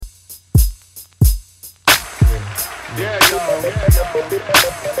Yeah, yo.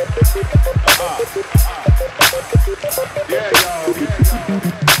 Yeah, yo.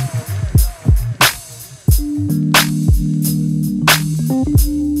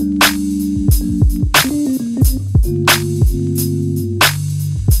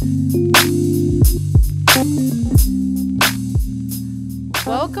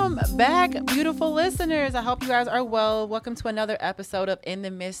 Welcome back, beautiful listeners. I hope you guys are well. Welcome to another episode of In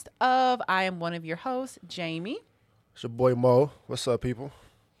the Midst of. I am one of your hosts, Jamie. It's your boy Mo. What's up, people?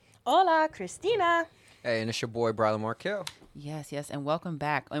 Hola, Christina. Hey, and it's your boy, Brylan Markel. Yes, and welcome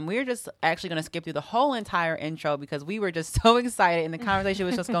back. And we're just actually going to skip through the whole entire intro because we were just so excited and the conversation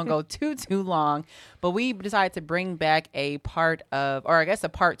was just going to go too long. But we decided to bring back a part of, or I guess a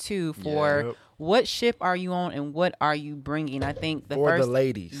part two for what ship are you on and what are you bringing? I think the for first, the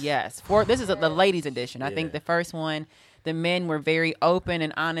ladies. Yes, this is the ladies edition. I think the first one, the men were very open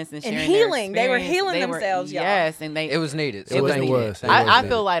and honest and sharing And healing. their They were experience. healing themselves, y'all. Yes, and It was needed. It was needed. I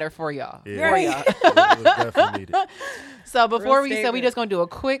feel lighter for y'all. Yeah. For y'all. It was definitely needed. So before we said, we statement. just gonna do a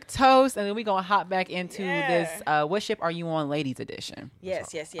quick toast, and then we gonna hop back into this. What ship are you on, ladies edition?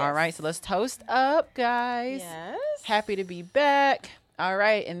 Yes. All right, so let's toast up, guys. Yes. Happy to be back. All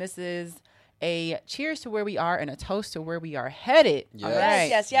right, and this is a cheers to where we are and a toast to where we are headed. Yes. All right.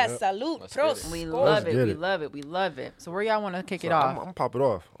 Yes. Yep. Salute. Let's Prost. get it. We Skål. love Let's it. get We it. love it. We love it. So where y'all want to kick it So off? I'm pop it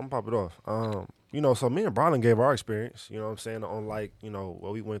off. So me and Brylan gave our experience, you know what I'm saying, on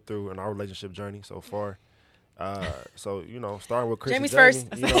what we went through in our relationship journey so far. So, starting with Chris Jamie's and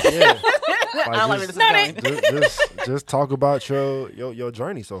first. Jamie, yeah. I don't like where just, this is going. just talk about your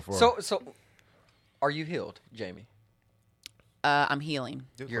journey so far. So, are you healed, Jamie? I'm healing.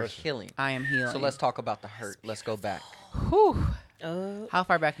 Good You're question. healing. I am healing. So let's talk about the hurt. Let's go back. Whew. Oh. How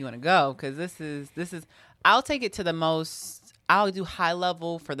far back you want to go? Because this is. I'll take it to the most. I'll do high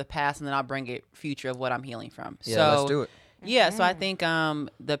level for the past, and then I'll bring it future of what I'm healing from. Yeah, so, let's do it. Yeah, so I think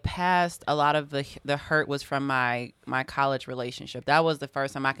the past, a lot of the hurt was from my college relationship. That was the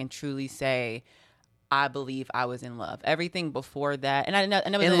first time I can truly say I believe I was in love. Everything before that, and it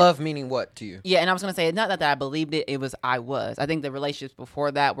was In love meaning what to you? Yeah, and I was gonna say not that I believed it. It was I was. I think the relationships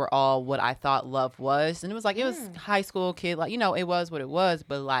before that were all what I thought love was, and it was like it was high school kid, like it was what it was.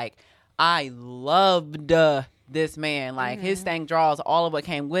 But like I loved this man, like his stank draws, all of what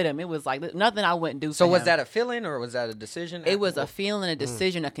came with him. It was like nothing I wouldn't do. So for was him. that a feeling or was that a decision? It was a feeling, a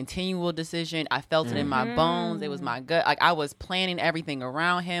decision, a continual decision. I felt it in my bones. It was my gut. Like I was planning everything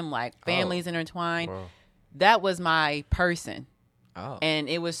around him, like families intertwined. Wow. That was my person. Oh. And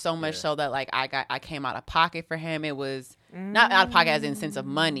it was so much so that like I came out of pocket for him. It was not out of pocket as in sense of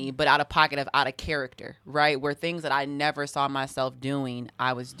money, but out of pocket of out of character, right? Where things that I never saw myself doing,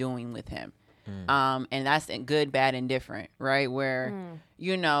 I was doing with him. And that's good, bad, and different, right? Where,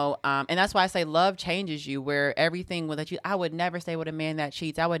 and that's why I say love changes you, where everything with that I would never stay with a man that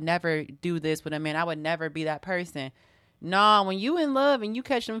cheats. I would never do this with a man. I would never be that person. No, when you in love and you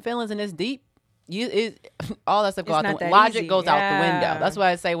catch them feelings and it's deep, all that stuff goes out the not window. that Logic easy. goes out the window. Yeah. That's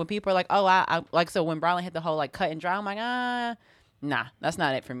why I say when people are like, oh, I like, so when Brylan hit the whole like cut and dry, I'm like, nah, that's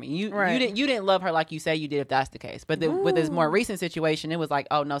not it for me. You didn't love her like you say you did if that's the case. But with this more recent situation, it was like,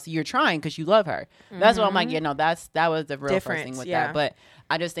 oh no, so you're trying because you love her. That's what I'm like, that was the real first thing with that. But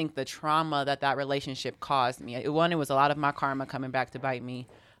I just think the trauma that relationship caused me. It was a lot of my karma coming back to bite me.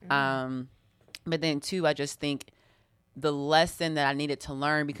 But then two, I just think the lesson that I needed to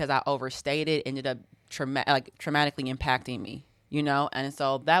learn because I overstated ended up traumatically impacting me, And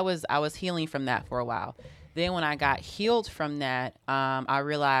so I was healing from that for a while. Then when I got healed from that, I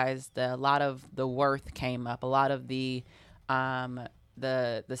realized that a lot of the worth came up, a lot of the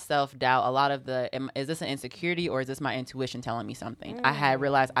self-doubt, a lot of is this an insecurity or is this my intuition telling me something? I had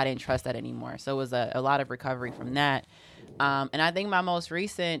realized I didn't trust that anymore. So it was a lot of recovery from that. And I think my most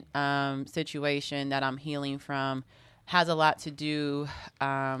recent situation that I'm healing from has a lot to do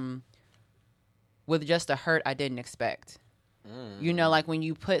with just a hurt I didn't expect. Like when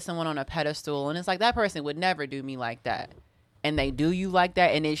you put someone on a pedestal and it's like that person would never do me like that. And they do you like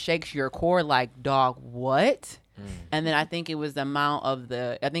that and it shakes your core like, dog, what? And then I think it was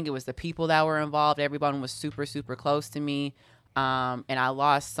the people that were involved. Everyone was super, super close to me. And I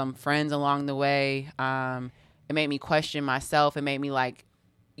lost some friends along the way. It made me question myself. It made me like,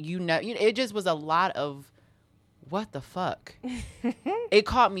 it just was a lot of what the fuck? It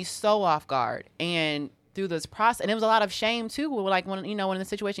caught me so off guard. And through this process, and it was a lot of shame too. Like when the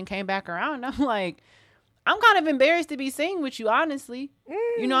situation came back around, I'm like, I'm kind of embarrassed to be seen with you, honestly.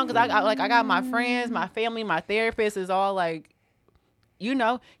 Because I got my friends, my family, my therapist is all like, you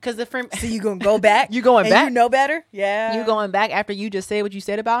know, because So you gonna go back? You going and back? You know better? Yeah. You going back after you just said what you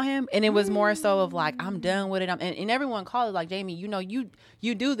said about him, and it was more so of like, I'm done with it. And everyone called it like, Jamie, you know,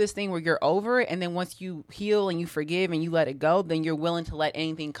 you do this thing where you're over it, and then once you heal and you forgive and you let it go, then you're willing to let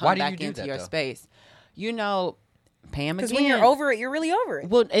anything come back into your space. You know, Pam, because when you're over it, you're really over it.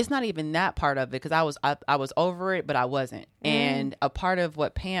 Well, it's not even that part of it, because I was over it, but I wasn't. And a part of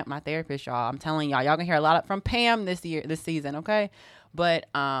what Pam, my therapist, y'all, I'm telling y'all gonna hear a lot from Pam this season, okay? But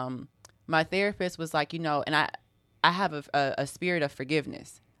my therapist was like, you know, and I have a spirit of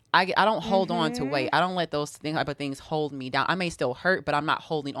forgiveness. I don't hold on to weight. I don't let those type of things hold me down. I may still hurt, but I'm not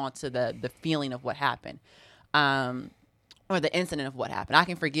holding on to the feeling of what happened, or the incident of what happened. I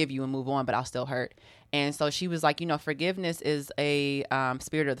can forgive you and move on, but I'll still hurt. And so she was like, you know, forgiveness is a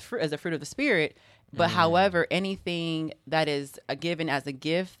spirit of the fruit, as a fruit of the spirit. But however, anything that is given as a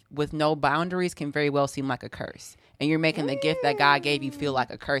gift with no boundaries can very well seem like a curse. And you're making the gift that God gave you feel like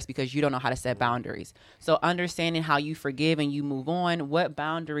a curse because you don't know how to set boundaries. So understanding how you forgive and you move on, what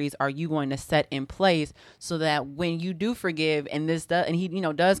boundaries are you going to set in place so that when you do forgive and he, you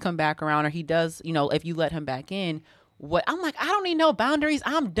know, does come back around, or he does, you know, if you let him back in, what I'm like, I don't need no boundaries.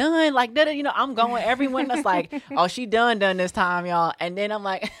 I'm done. Like, you know, I'm going. Everyone that's like, oh, she done this time, y'all. And then I'm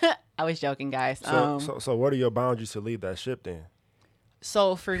like, I was joking, guys. So what are your boundaries to leave that ship then?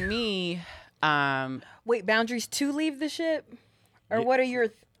 So for me, wait, boundaries to leave the ship, or what are your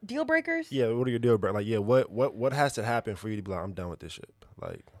deal breakers? Yeah, what are your deal breakers? Like, yeah, what has to happen for you to be like, I'm done with this ship?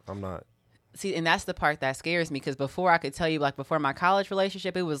 Like, I'm not. See, and that's the part that scares me, because before I could tell you, like before my college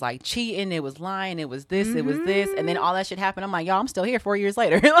relationship, it was like cheating, it was lying, it was this, it was this, and then all that shit happened. I'm like, y'all, I'm still here 4 years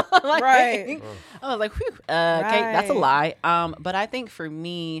later. Like, right. I was like, whew, okay, that's a lie. But I think for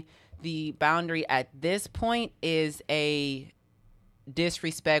me, the boundary at this point is a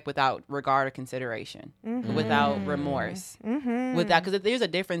disrespect without regard or consideration, without remorse, without, because there's a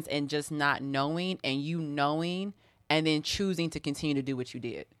difference in just not knowing and you knowing and then choosing to continue to do what you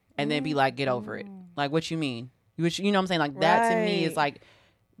did. And then be like, get over it. Like, what you mean? You know what I'm saying? Like, that to me is like,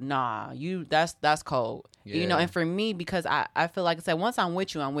 nah, that's cold. Yeah. You know, and for me, because I feel like I said, once I'm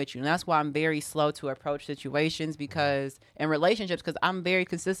with you, I'm with you. And that's why I'm very slow to approach situations, because in relationships, because I'm very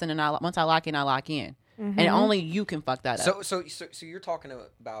consistent, and once I lock in, I lock in. And only you can fuck that up. So you're talking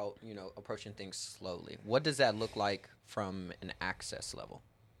about, you know, approaching things slowly. What does that look like from an access level?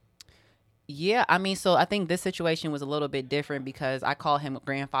 Yeah, I mean, so I think this situation was a little bit different because I call him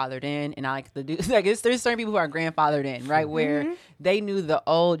grandfathered in, and I like to do like there's certain people who are grandfathered in, right? Where they knew the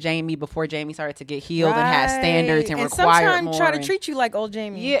old Jamie before Jamie started to get healed and had standards and required more. Sometimes try to treat you like old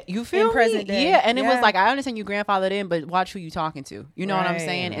Jamie. Yeah, you feel me? Present day. Yeah, and it was like, I understand you grandfathered in, but watch who you talking to. You know what I'm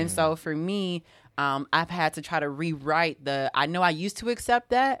saying? And so for me, I've had to try to rewrite I know I used to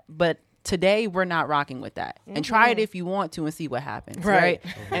accept that, but today we're not rocking with that. And try it if you want to and see what happens, right?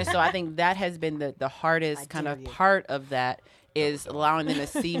 And so I think that has been the hardest kind of part of that, is allowing them to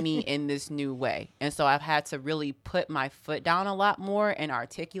see me in this new way. And so I've had to really put my foot down a lot more and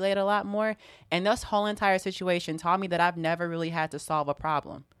articulate a lot more. And this whole entire situation taught me that I've never really had to solve a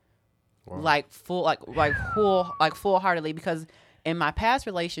problem. Wow. Full-heartedly, because in my past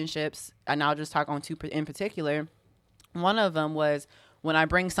relationships, and I'll just talk on two in particular, one of them was when I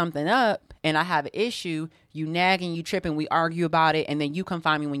bring something up and I have an issue, you nag and you trip and we argue about it, and then you come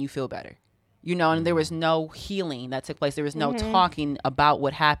find me when you feel better. You know, and there was no healing that took place. There was no talking about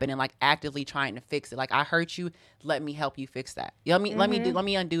what happened and like actively trying to fix it. Like, I hurt you, let me help you fix that. You know, let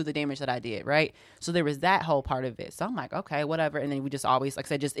me undo the damage that I did, right? So there was that whole part of it. So I'm like, okay, whatever. And then we just always, like I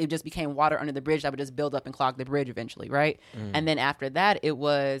said, it just became water under the bridge that would just build up and clog the bridge eventually, right? And then after that, it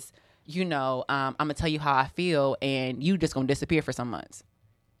was, you know, I'm gonna tell you how I feel, and you just gonna disappear for some months.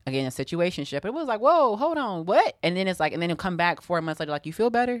 Again, a situationship. It was like, whoa, hold on, what? And then it's like, and then it'll come back 4 months later, like, you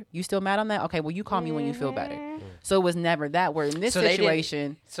feel better? You still mad on that? Okay, well, you call me when you feel better. So it was never that. Where in this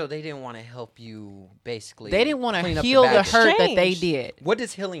situation, they didn't want to help you. Basically, they didn't want to heal the hurt that they did. What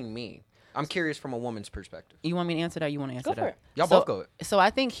does healing mean? I'm curious from a woman's perspective. You want me to answer that? You want to answer that? Y'all both go. So I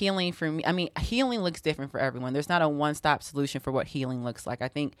think healing for me, I mean, healing looks different for everyone. There's not a one-stop solution for what healing looks like. I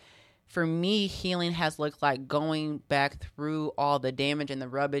think for me, healing has looked like going back through all the damage and the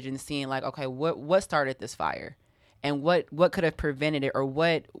rubbish and seeing like, okay, what started this fire, and what could have prevented it, or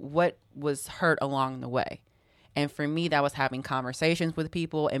what was hurt along the way. And for me, that was having conversations with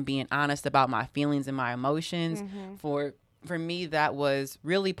people and being honest about my feelings and my emotions. For me, that was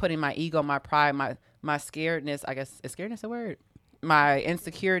really putting my ego, my pride, my scaredness, I guess, is scaredness a word? My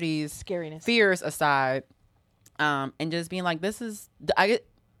insecurities, fears aside, and just being like,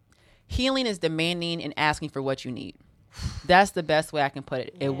 healing is demanding and asking for what you need. That's the best way I can put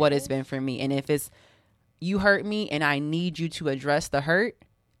it, and what it's been for me. And if it's you hurt me and I need you to address the hurt.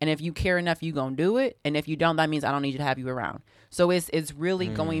 And if you care enough, you gonna do it. And if you don't, that means I don't need you to have you around. So it's really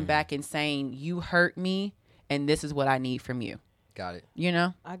going back and saying, you hurt me and this is what I need from you. Got it. You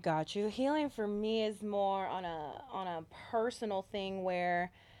know? I got you. Healing for me is more on a personal thing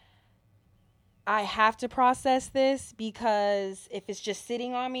where I have to process this, because if it's just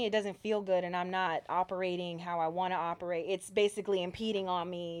sitting on me, it doesn't feel good and I'm not operating how I want to operate. It's basically impeding on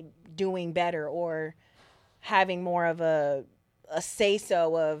me doing better or having more of a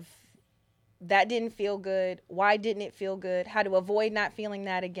say-so of that didn't feel good. Why didn't it feel good? How to avoid not feeling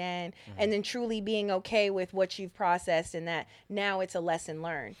that again. And then truly being okay with what you've processed and that now it's a lesson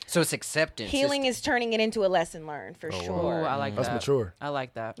learned. So it's acceptance. Healing is turning it into a lesson learned for sure. Ooh, I like that. That's mature. I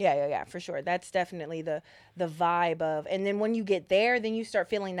like that. Yeah, for sure. That's definitely the vibe of, and then when you get there, then you start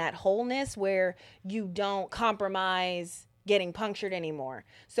feeling that wholeness where you don't compromise getting punctured anymore.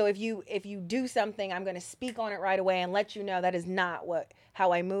 So if you do something, I'm going to speak on it right away and let you know that is not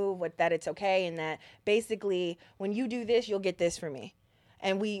how I move, that it's okay, and that basically when you do this, you'll get this from me,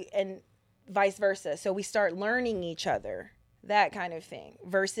 and vice versa. So we start learning each other, that kind of thing.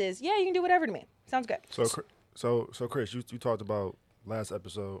 Versus, yeah, you can do whatever to me. Sounds good. So Chris, you talked about last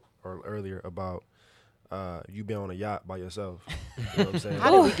episode or earlier about you being on a yacht by yourself. You know what I'm saying?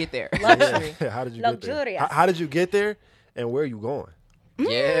 How did we get there? Luxury. How did you get there? Luxurious. How did you get there, and where are you going?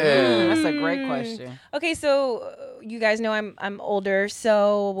 Yeah. That's a great question. Okay, so you guys know I'm older,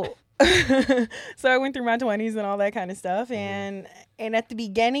 so so I went through my 20s and all that kind of stuff, and at the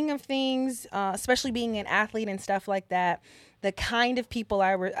beginning of things, especially being an athlete and stuff like that, the kind of people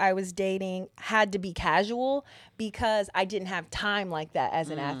I was dating had to be casual because I didn't have time like that as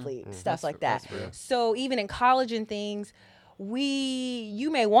an athlete, stuff like that. So even in college and things,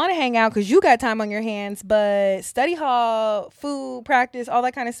 you may want to hang out because you got time on your hands, but study hall, food, practice, all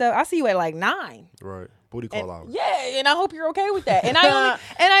that kind of stuff, I'll see you at like 9. Right. Booty call hours. Yeah, and I hope you're okay with that. And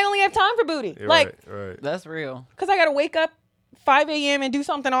I only have time for booty. Yeah, like, right. That's real. because I got to wake up 5 a.m. and do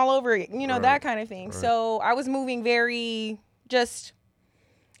something all over it, Right. that kind of thing. Right. So I was moving very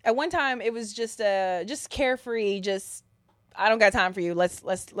at one time it was just carefree, I don't got time for you.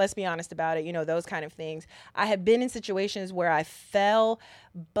 Let's be honest about it. Those kind of things. I have been in situations where I fell,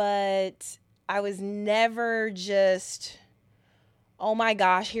 but I was never just, oh my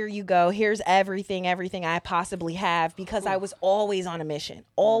gosh, here you go. Here's everything I possibly have, because I was always on a mission,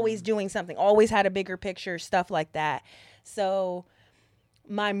 always doing something, always had a bigger picture, stuff like that. So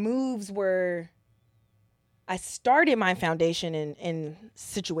my moves were, I started my foundation in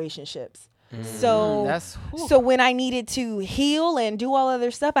situationships. So when I needed to heal and do all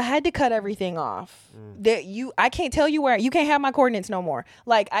other stuff, I had to cut everything off. I can't tell you you can't have my coordinates no more.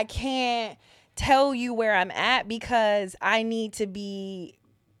 Like, I can't tell you where I'm at because I need to be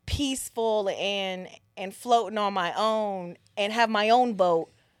peaceful and floating on my own and have my own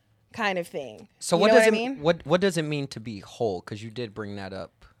boat, kind of thing. So what does I it mean? What does it mean to be whole? Because you did bring that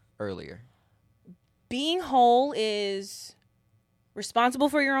up earlier. Being whole is responsible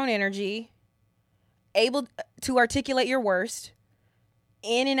for your own energy, able to articulate your worst,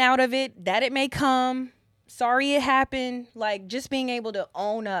 in and out of it, that it may come, sorry it happened, like just being able to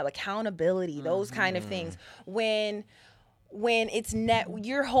own up, accountability, those kind of things. When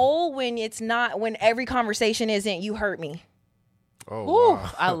you're whole, when every conversation isn't you hurt me. Oh, Ooh,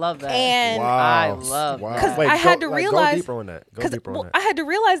 wow. I love that. And I love that. Because Wait, I had to go realize, deeper on that. Go deeper on that. I had to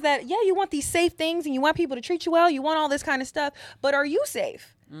realize that, yeah, you want these safe things and you want people to treat you well, you want all this kind of stuff, but are you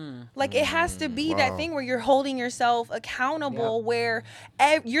safe? Like, it has to be that thing where you're holding yourself accountable, where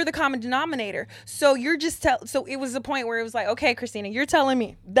you're the common denominator. So you're just so it was a point where it was like, okay, Christina, you're telling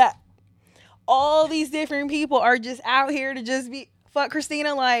me that all these different people are just out here to just be fuck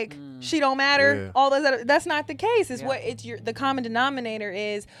Christina, like she don't matter. Yeah. All those that's not the case. It's what it's the common denominator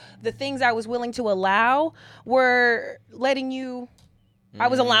is the things I was willing to allow were letting you. I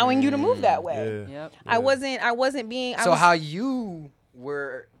was allowing you to move that way. Yeah. Yep. I wasn't being. So how you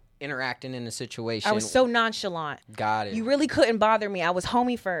were interacting in a situation? I was so nonchalant. Got it. You really couldn't bother me. I was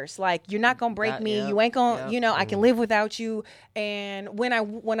homie first. Like, you're not gonna break me. Yep, You ain't gonna. yep. I can live without you. And when I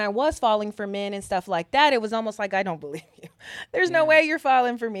was falling for men and stuff like that, it was almost like, I don't believe you. There's no way you're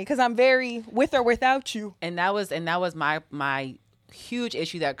falling for me because I'm very with or without you. And that was my huge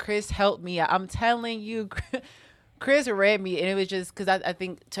issue that Chris helped me. I'm telling you, Chris read me, and it was just because I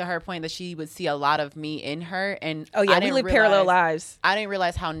think, to her point, that she would see a lot of me in her. And Oh yeah, I we didn't live parallel realize- lives. I didn't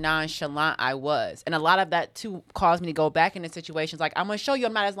realize how nonchalant I was. And a lot of that, too, caused me to go back into situations like, I'm going to show you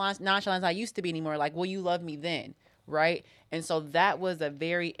I'm not as nonchalant as I used to be anymore. Like, will you love me then? Right? And so that was a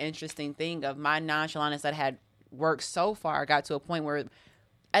very interesting thing of my nonchalantness that had worked so far. I got to a point where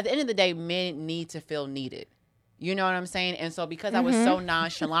at the end of the day, men need to feel needed. You know what I'm saying? And so because I was so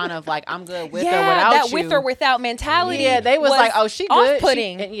nonchalant of like, I'm good with or without that you. with or without mentality. Yeah, they was like, oh, she good.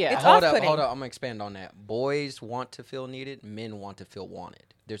 Off-putting. It's Hold off-putting. up. I'm gonna expand on that. Boys want to feel needed. Men want to feel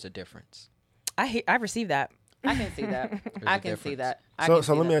wanted. There's a difference. I received that. I can see that. I can see that.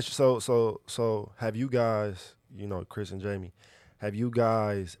 So let me ask you. So have you guys, Chris and Jamie, have you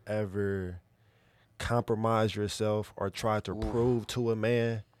guys ever compromised yourself or tried to prove to a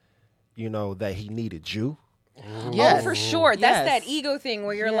man, that he needed you? Yes. Oh, for sure. That's Yes. that ego thing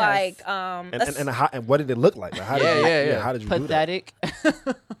where you're Yes. like, And what did it look like? Like how did how did you do that? Pathetic.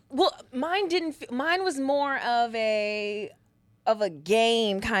 well, mine didn't. Mine was more of a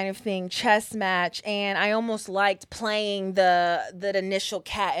game kind of thing, chess match, and I almost liked playing the initial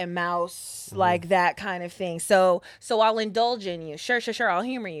cat and mouse, like that kind of thing. So I'll indulge in you. Sure. I'll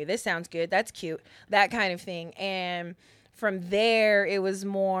humor you. This sounds good. That's cute. That kind of thing. And from there, it was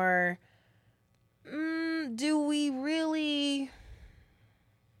more. Do we really?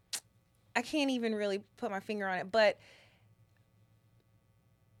 I can't even really put my finger on it, but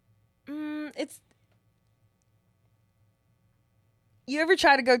it's. You ever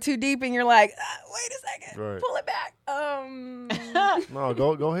try to go too deep and you're like, wait a second, Right. pull it back. No,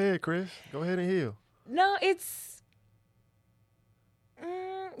 go ahead, Chris. Go ahead and heal. No, it's.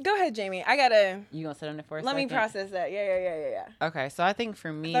 Go ahead, Jamie. I gotta. You gonna sit on it for a Let second? me process that. Yeah. Okay, so I think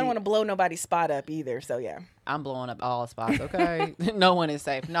for me, I don't want to blow nobody's spot up either. So yeah. I'm blowing up all spots. Okay, no one is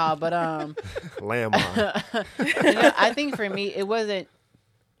safe. No, but Landmine. I think for me, it wasn't.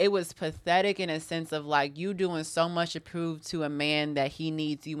 It was pathetic in a sense of like you doing so much to prove to a man that he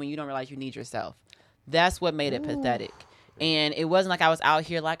needs you when you don't realize you need yourself. That's what made it pathetic. And it wasn't like I was out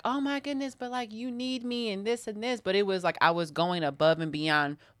here like, oh my goodness, but like you need me and this and this. But it was like I was going above and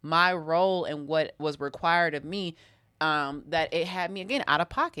beyond my role and what was required of me. That it had me again out of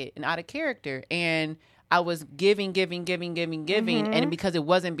pocket and out of character. And I was giving. And because it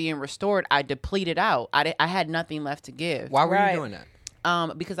wasn't being restored, I depleted out. I had nothing left to give. Why were you doing that?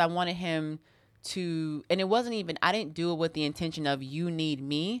 Because I wanted him to, and it wasn't even, I didn't do it with the intention of you need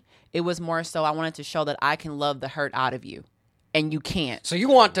me. It was more so I wanted to show that I can love the hurt out of you. And you can't. So you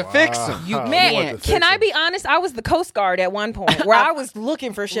want to fix him? You Man, can't. can I be honest? I was the Coast Guard at one point where I was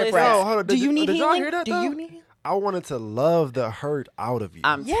looking for shipwrecks. No, hold on. Do you need did y'all healing? hear that, Do though? you need healing? I wanted to love the hurt out of you.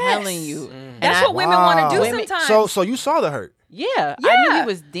 I'm Yes. telling you. And That's I- what women want to do Women- sometimes. So you saw the hurt. Yeah. I knew Yeah. he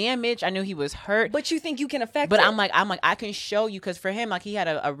was damaged. I knew he was hurt. But you think you can affect But it. I'm like, I can show you because for him, like he had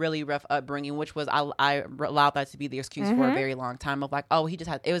a really rough upbringing, which was I allowed that to be the excuse for a very long time of like, oh, he just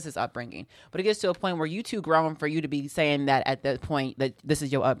had it was his upbringing. But it gets to a point where you too grown for you to be saying that at that point that this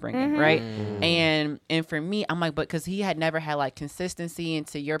is your upbringing, right? And for me, I'm like, but because he had never had like consistency, and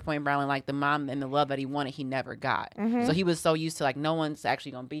to your point, Brian, like the mom and the love that he wanted, he never got. So he was so used to like no one's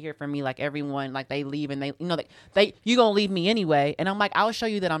actually gonna be here for me. Like everyone, like they leave and they you gonna leave me anyway, and I'm like, I'll show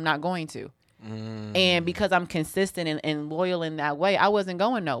you that I'm not going to. And because I'm consistent and loyal in that way, I wasn't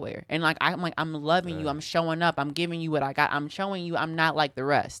going nowhere. And like I'm loving you. I'm showing up. I'm giving you what I got. I'm showing you I'm not like the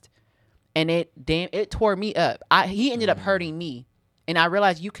rest. And it tore me up. He ended up hurting me. And I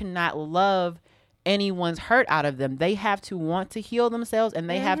realized you cannot love anyone's hurt out of them. They have to want to heal themselves, and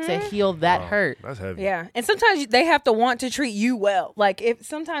they have to heal that hurt. That's heavy. Yeah, and sometimes they have to want to treat you well. Like if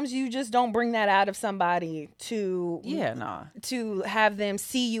sometimes you just don't bring that out of somebody to to have them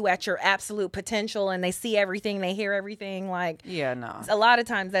see you at your absolute potential, and they see everything, they hear everything. Like a lot of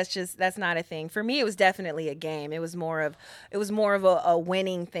times that's not a thing. For me, it was definitely a game. It was more of a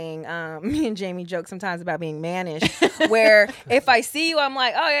winning thing. Me and Jamie joke sometimes about being mannish, where if I see you, I'm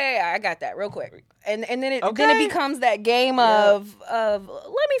like, oh yeah, I got that real quick. And then it becomes that game of let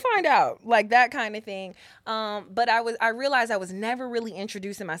me find out, like that kind of thing. But I realized I was never really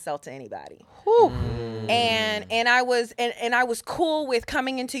introducing myself to anybody. And I was cool with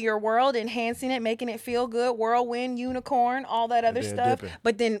coming into your world, enhancing it, making it feel good, whirlwind, unicorn, all that other stuff. dipping.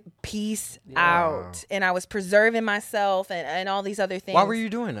 But then peace out. And I was preserving myself and all these other things. Why were you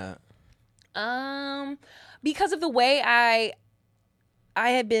doing that? Because of the way I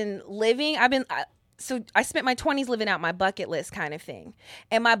had been living. So I spent my 20s living out my bucket list kind of thing.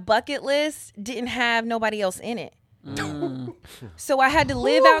 And my bucket list didn't have nobody else in it. So I had to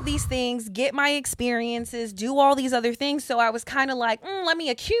live out these things, get my experiences, do all these other things. So I was kind of like, let me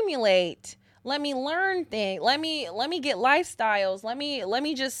accumulate. Let me learn things. Let me get lifestyles. Let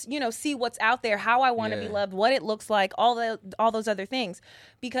me just, see what's out there, how I want to be loved, what it looks like, all those other things.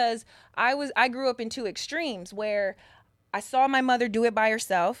 Because I grew up in two extremes where I saw my mother do it by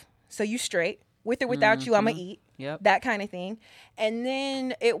herself. So you straight. With or without you, I'm going to eat. Yep. That kind of thing. And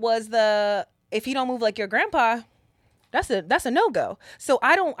then it was if you don't move like your grandpa, that's a no-go. So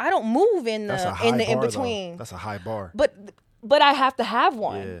I don't move in That's a the high in bar, between. though. That's a high bar. But I have to have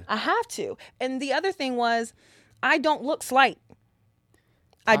one. Yeah. I have to. And the other thing was, I don't look slight.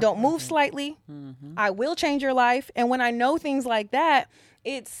 I don't move slightly. I will change your life. And when I know things like that,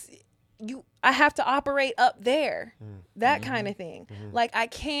 I have to operate up there. That kind of thing. Like I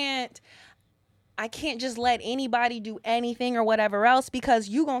can't just let anybody do anything or whatever else, because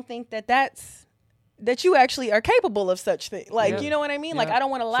you gonna think that you actually are capable of such thing. Like, you know what I mean? Like, I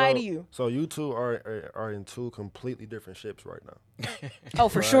don't want to lie to you. So you two are in two completely different ships right now. Oh,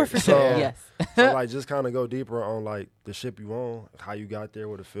 for sure, for So, sure. Yes. So like, just kind of go deeper on like the ship you on, how you got there,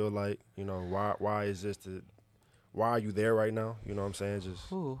 what it feel like. You know, why is this why are you there right now? You know what I'm saying? Just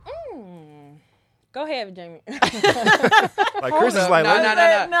Go ahead, Jamie. like Chris is like, No.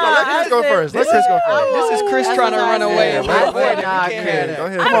 let Chris go first. Let Chris go first. This is Chris trying to run away. I Wait, said, nah, you can't Chris. have that. Go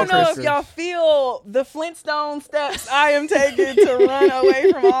ahead. I Come don't on, know Chris. if y'all feel the Flintstone steps I am taking to run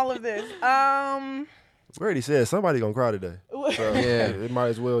away from all of this. We already said somebody gonna cry today. So it might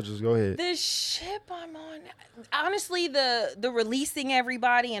as well just go ahead. The ship I'm on, honestly, the releasing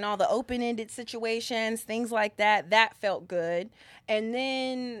everybody and all the open-ended situations, things like that felt good. And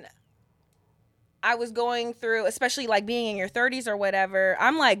then I was going through, especially like being in your 30s or whatever,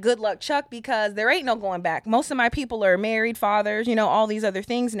 I'm like, good luck, Chuck, because there ain't no going back. Most of my people are married, fathers, all these other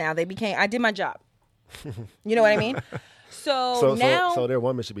things now. I did my job. You know what I mean? So now, so their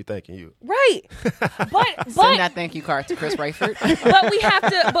woman should be thanking you, right? But Send that thank you card to Chris Rayford. but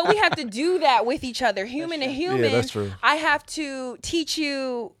we have to do that with each other, human to human. Yeah, that's true. I have to teach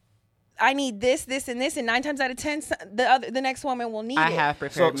you. I need this, and this, and 9 times out of 10, the next woman will need I it. have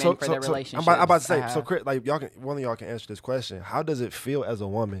prepared men for their relationship. I'm about to say, so Chris, like one of y'all can answer this question. How does it feel as a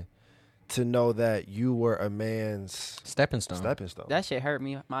woman to know that you were a man's Stepping stone. That shit hurt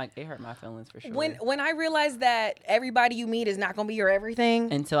me. It hurt my feelings for sure. When I realized that everybody you meet is not going to be your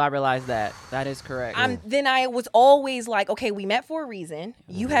everything. Until I realized that is correct. Then I was always like, okay, we met for a reason.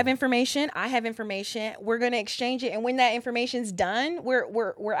 You have information, I have information. We're going to exchange it, and when that information's done,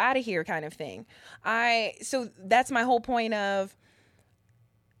 we're out of here, kind of thing. So that's my whole point of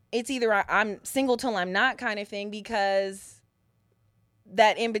it's either I'm single till I'm not, kind of thing, because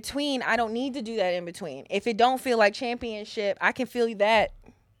that in between, I don't need to do that in between. If it don't feel like championship, I can feel that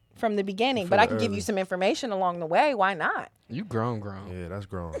from the beginning, but I can give you some information along the way. Why not? You grown. Yeah, that's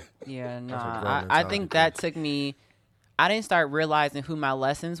grown. Yeah, grown I mentality, think that took me. I didn't start realizing who my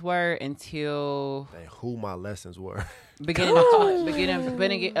lessons were until And who my lessons were. beginning of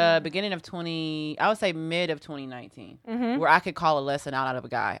 20. I would say mid of 2019, where I could call a lesson out of a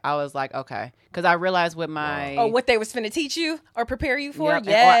guy. I was like, okay, because I realized with my what they was finna teach you or prepare you for. Yep,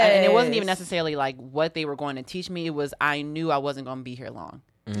 and it wasn't even necessarily like what they were going to teach me. It was I knew I wasn't going to be here long.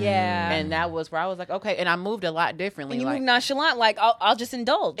 Yeah. And that was where I was like, okay. And I moved a lot differently. And you like, moved nonchalant, like I'll just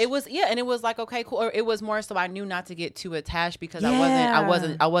indulge. It was and it was like, okay, cool. Or it was more so I knew not to get too attached because I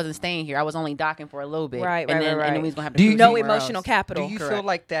wasn't staying here. I was only docking for a little bit. Right. And then we was gonna have to Do move no somewhere emotional else. capital. Do you feel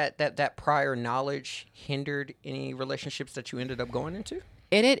like that prior knowledge hindered any relationships that you ended up going into?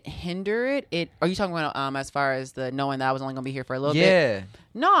 It didn't hinder it. Are you talking about as far as the knowing that I was only gonna be here for a little bit? Yeah.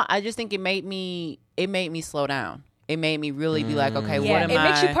 No, I just think it made me slow down. It made me really be like, okay, what am I? It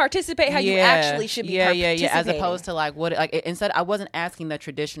makes you participate how you actually should be participating. As opposed to like instead I wasn't asking the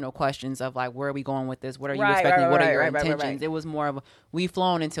traditional questions of like, where are we going with this? What are you expecting? What are your intentions? It was more of we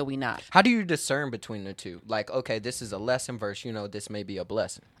flown until we not. How do you discern between the two? Like, okay, this is a lesson versus, this may be a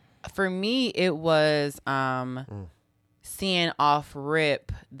blessing. For me, it was seeing off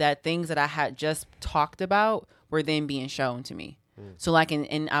rip that things that I had just talked about were then being shown to me. So like,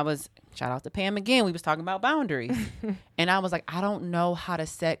 and I was, shout out to Pam again, we was talking about boundaries. And I was like, I don't know how to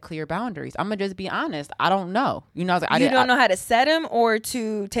set clear boundaries. I'm going to just be honest. I don't know. I was like, you don't know how to set them or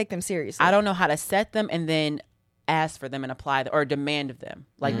to take them seriously. I don't know how to set them and then ask for them and apply or demand of them.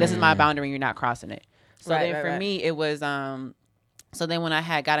 Like, this is my boundary and you're not crossing it. So for me, it was, so then when I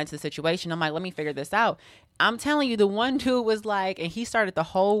had got into the situation, I'm like, let me figure this out. I'm telling you, the one dude was like, and he started the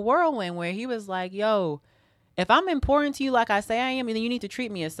whole whirlwind where he was like, yo, if I'm important to you like I say I am, then you need to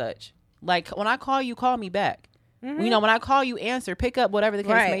treat me as such. Like, when I call you, call me back. When I call you, answer, pick up, whatever the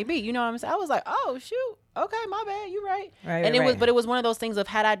case may be. You know what I'm saying? I was like, oh, shoot. Okay, my bad. You're right. But it was one of those things of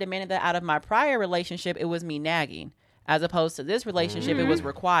had I demanded that out of my prior relationship, it was me nagging. As opposed to this relationship, it was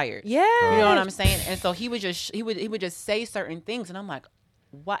required. Yeah. You know what I'm saying? And so he would just say certain things. And I'm like,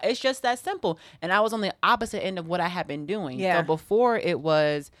 why? It's just that simple. And I was on the opposite end of what I had been doing. Yeah. So before it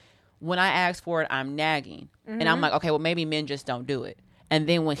was, when I asked for it, I'm nagging. And I'm like, okay, well, maybe men just don't do it. And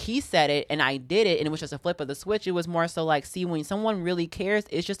then when he said it and I did it and it was just a flip of the switch, it was more so like, see, when someone really cares,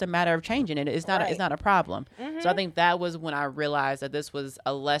 it's just a matter of changing it. It's not, it's not a problem. So I think that was when I realized that this was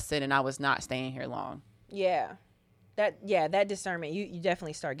a lesson and I was not staying here long. Yeah. That discernment, you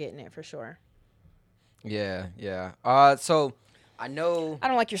definitely start getting it for sure. Yeah. So I know I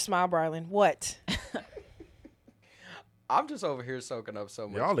don't like your smile, Brylan. What? I'm just over here soaking up so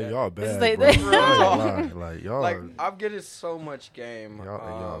much. Y'all bad, like- bro. I ain't gonna lie. Like y'all, Like I'm getting so much game.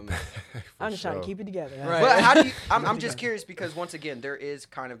 y'all bad. I'm just trying to keep it together. Right. But how do you? I'm just curious because once again, there is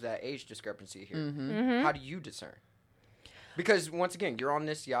kind of that age discrepancy here. Mm-hmm. How do you discern? Because once again, you're on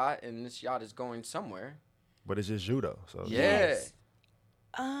this yacht, and this yacht is going somewhere. But it's just you though. So Yeah.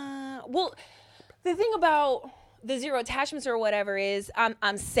 Well, the thing about the zero attachments or whatever is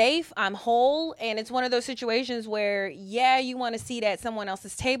I'm safe, I'm whole, and it's one of those situations where, yeah, you want to see at someone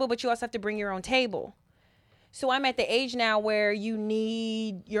else's table, but you also have to bring your own table. So I'm at the age now where you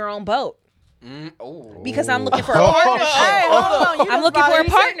need your own boat. Because I'm looking for a partnership. Hey, hold on. I'm looking for a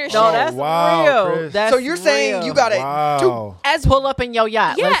partnership. No, that's Wow, real. Chris. That's So you're saying real. you got to wow. As pull up in your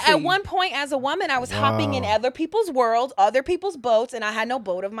yacht. Yeah, Let's at see. one point as a woman, I was hopping in other people's worlds, other people's boats, and I had no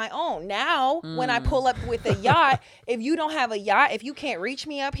boat of my own. Now, when I pull up with a yacht, if you don't have a yacht, if you can't reach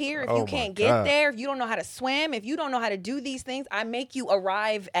me up here, if Oh you my can't get God. there, if you don't know how to swim, if you don't know how to do these things, I make you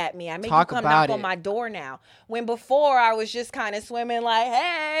arrive at me. I make Talk you come about knock on it. my door now. When before I was just kind of swimming like,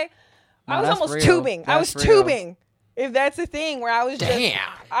 hey, No, I was that's almost real. tubing. I was That's real. tubing. If that's a thing where I was just,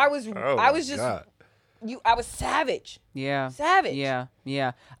 I was Oh I my was just, God. I was savage. Yeah. Savage.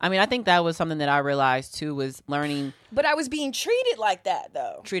 Yeah. I mean, I think that was something that I realized too, was learning, But I was being treated like that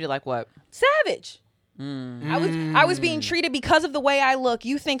though. treated like what? Savage. I was being treated because of the way I look.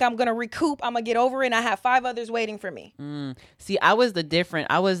 You think I'm gonna recoup? I'm gonna get over it. And I have 5 others waiting for me. See, I was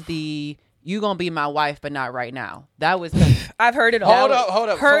the you gonna be my wife, but not right now. That was I've heard it all. Hold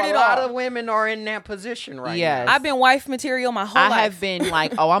up. Heard So it a lot all. of women are in that position right Yes. now. I've been wife material my whole I life. have been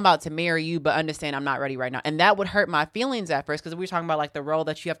like, oh, I'm about to marry you, but understand I'm not ready right now. And that would hurt my feelings at first, because we were talking about like the role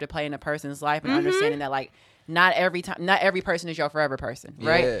that you have to play in a person's life and understanding that like not every person is your forever person,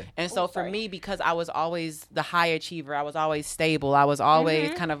 right? Yeah. And so for me, because I was always the high achiever, I was always stable, I was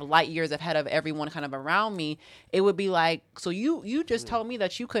always kind of light years ahead of everyone kind of around me, it would be like, so you just told me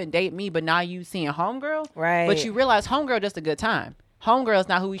that you couldn't date me, but now you seeing homegirl, Right. But you realize homegirl just a good time. Homegirl's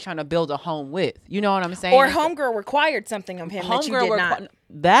not who he's trying to build a home with. You know what I'm saying? Or homegirl required something of him that you did not.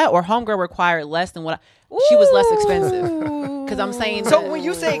 That or homegirl required less than what she was less expensive. Because I'm saying So that- when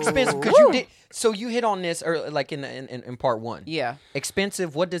you say expensive, because you did, so you hit on this or like in part 1. yeah,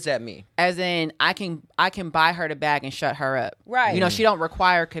 Expensive. What does that mean? as in I can buy her the bag and shut her up. Right. You know, she don't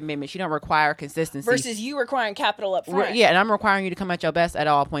require commitment. She don't require consistency. Versus you requiring capital up front. Yeah, and I'm requiring you to come at your best at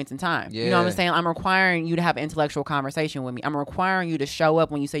all points in time. You know what Yeah. I'm saying? I'm requiring you to have an intellectual conversation with me. I'm requiring you to show up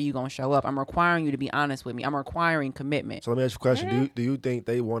when you say you're going to show up. I'm requiring you to be honest with me. I'm requiring commitment. So let me ask you a question. Do you think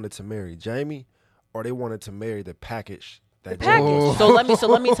they wanted to marry Jamie, or they wanted to marry the package that package. Jamie? So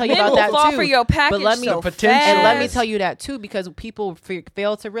let me tell you Men about will that fall too. for your package but let me so and let me fast. tell you that too, because people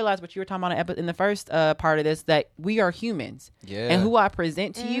fail to realize what you were talking about in the first part of this, that we are humans. Yeah. And who I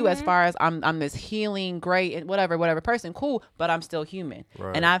present to you, as far as I'm this healing, great, and whatever person, cool, but I'm still human.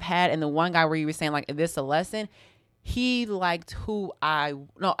 Right. And I've had, and the one guy where you were saying like, is this a lesson? He liked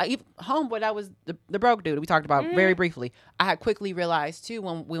homeboy, that was the broke dude we talked about very briefly. I had quickly realized too,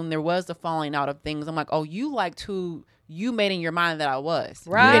 when there was the falling out of things, I'm like, oh, you liked who you made in your mind that I was.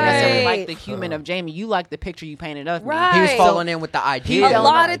 You didn't necessarily Right. like the human of Jamie. You liked the picture you painted of me. Right. He was So- falling in with the idea. Yeah. A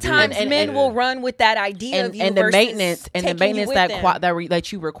lot of idea. times And- men and- will run with that idea of you And the versus maintenance taking you with them.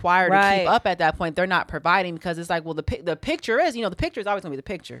 that you require to Right. keep up at that point, they're not providing, because it's like, well, the picture is, the picture is always gonna be the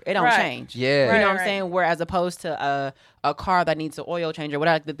picture. It don't Right. change. Yeah. You Right, know what I'm right. saying? Where as opposed to a car that needs an oil change or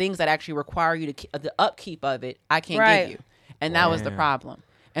whatever, like the things that actually require you to the upkeep of it, I can't Right. give you, and that was the Wow. problem.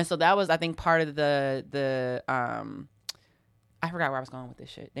 And so that was, I think, part of the I forgot where I was going with this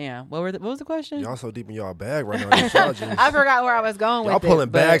shit. Damn, what was the question? Y'all so deep in y'all bag right now. Y'all just- I forgot where I was going with y'all pulling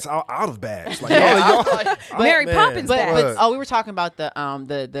it, but- bags out of bags. Like, Yeah, y'all, Mary man, Poppins But, bag. but we were talking about the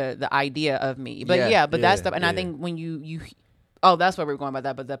idea of me. But Yeah. but that's Yeah, the, and I yeah. think when you that's where we were going about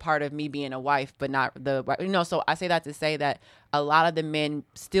that. But the part of me being a wife, but not so I say that to say that a lot of the men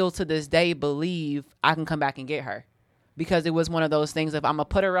still to this day believe I can come back and get her. Because it was one of those things of, I'm gonna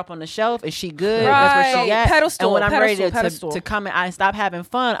put her up on the shelf, is she good? That's where she Right. at. Pedestal, and when I'm ready pedestal. to come and stop having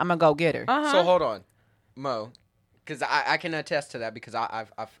fun, I'm gonna go get her. So hold on, Mo, because I can attest to that, because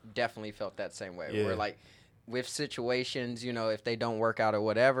I've definitely felt that same way. Yeah. Where like with situations, if they don't work out or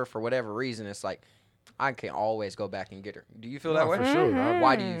whatever, for whatever reason, it's like I can always go back and get her. Do you feel that No, way? for sure.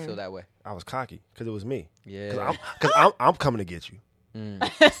 Why do you feel that way? I was cocky because it was me. Yeah. Because I'm coming to get you.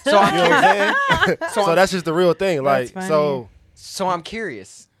 So You I'm know what I'm saying? so that's just the real thing. Like, funny. So I'm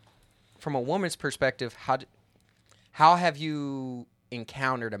curious, from a woman's perspective, how have you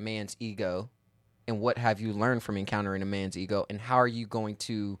encountered a man's ego, and what have you learned from encountering a man's ego, and how are you going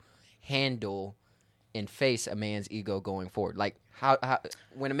to handle and face a man's ego going forward? Like, how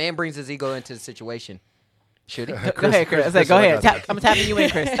when a man brings his ego into the situation, should he? Go ahead, Chris. Go ahead. I'm tapping you in,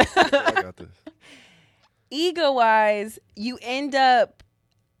 Chris. I got this. Ego wise, you end up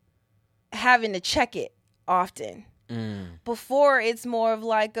having to check it often. Before, it's more of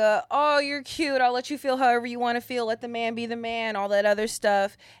like oh, you're cute, I'll let you feel however you want to feel, let the man be the man, all that other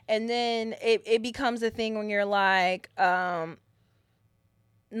stuff. And then it becomes a thing when you're like, let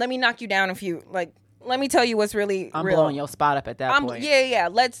me knock you down let me tell you what's really I'm real. blowing your spot up at that point. Yeah.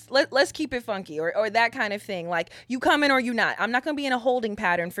 Let's keep it funky or that kind of thing. Like, you come in or you not. I'm not gonna be in a holding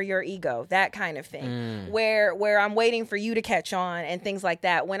pattern for your ego. That kind of thing. Where I'm waiting for you to catch on and things like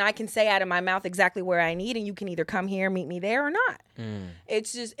that. When I can say out of my mouth exactly where I need, and you can either come here, meet me there, or not.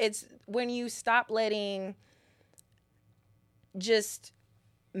 It's when you stop letting just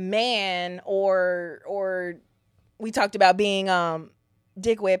man or we talked about being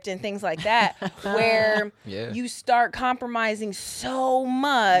dick whipped and things like that, where you start compromising so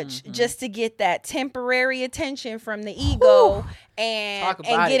much just to get that temporary attention from the ego and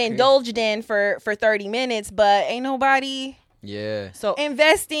get indulged in for 30 minutes, but ain't nobody so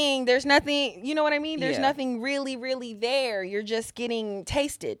investing. There's nothing, you know what I mean? There's nothing really, really there. You're just getting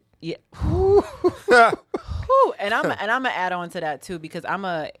tasted. Yeah. And I'm gonna add on to that too, because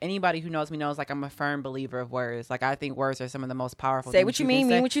anybody who knows me knows, like, I'm a firm believer of words. Like, I think words are some of the most powerful. Say what you mean,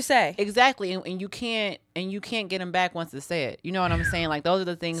 mean what you say. Exactly, and you can't get them back once they say it. You know what I'm saying? Like, those are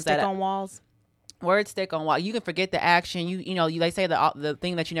the things stick on walls. Words stick on walls. You can forget the action. They say the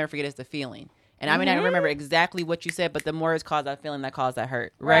thing that you never forget is the feeling. And I may not remember exactly what you said, but the words cause that feeling, that cause that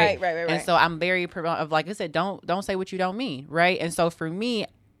hurt, right? Right. And so I'm very of, like I said, don't say what you don't mean, right? And so for me.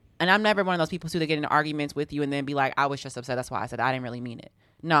 And I'm never one of those people too that get into arguments with you and then be like, I was just upset. That's why I said I didn't really mean it.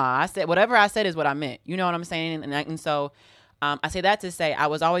 No, I said whatever I said is what I meant. You know what I'm saying? And so I say that to say I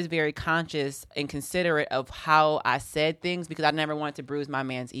was always very conscious and considerate of how I said things, because I never wanted to bruise my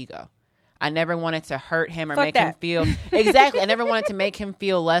man's ego. I never wanted to hurt him or make him feel exactly. I never wanted to make him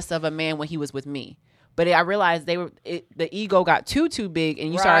feel less of a man when he was with me. But I realized the ego got too big,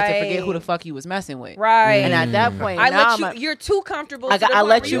 and you started to forget who the fuck you was messing with. Right. And at that point, you're too comfortable. I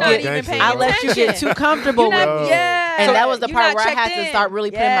let you get too comfortable. And that was the part where I had to start really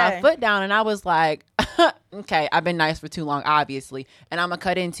putting my foot down. And I was like, okay, I've been nice for too long, obviously, and I'm gonna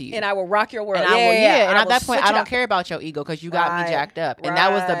cut into you. And I will rock your world. And And at that point, I don't care about your ego, because you got me jacked up. And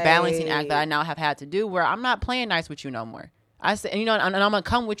that was the balancing act that I now have had to do, where I'm not playing nice with you no more. I said, and I'm gonna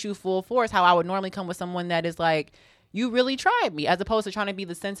come with you full force, how I would normally come with someone that is like, you really tried me, as opposed to trying to be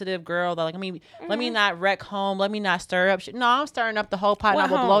the sensitive girl that, like, let me not wreck home, let me not stir up shit. No, I'm stirring up the whole pot, and I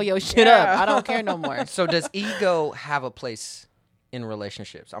will blow your shit up. I don't care no more. So does ego have a place in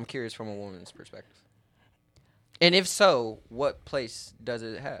relationships? I'm curious from a woman's perspective. And if so, what place does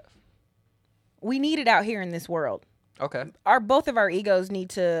it have? We need it out here in this world. Okay. Both of our egos need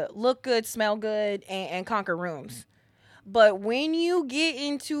to look good, smell good, and conquer rooms. But when you get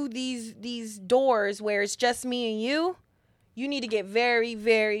into these doors where it's just me and you need to get very,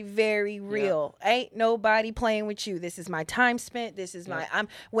 very, very real. Ain't nobody playing with you. This is my time spent. This is my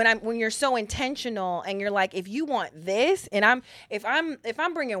when you're so intentional and you're like, if you want this, and if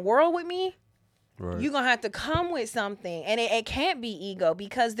I'm bringing world with me, you're gonna have to come with something, and it can't be ego,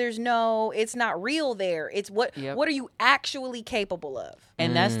 because it's not real there. It's what are you actually capable of?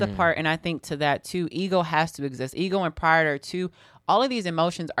 And that's the part, and I think to that too, ego has to exist. Ego and pride are two. All of these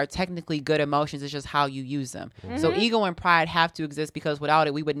emotions are technically good emotions. It's just how you use them. So ego and pride have to exist, because without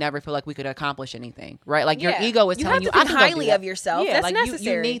it, we would never feel like we could accomplish anything, right? Like your ego is telling you, I have to think highly of yourself. Yeah, that's like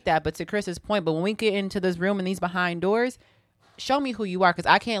necessary. You need that. But to Chris's point, but when we get into this room and these behind doors, show me who you are, because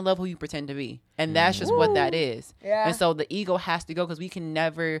I can't love who you pretend to be. And that's just what that is. Yeah. And so the ego has to go, because we can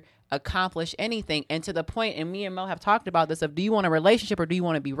never accomplish anything. And to the point, and me and Mo have talked about this, of do you want a relationship or do you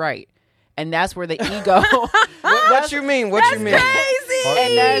want to be right? And that's where the ego... What you mean? What you mean?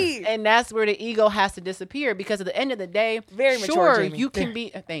 Crazy. And that's where the ego has to disappear, because at the end of the day, very mature, sure, Jamie. you can be...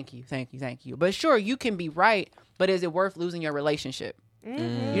 Thank you. But sure, you can be right, but is it worth losing your relationship? You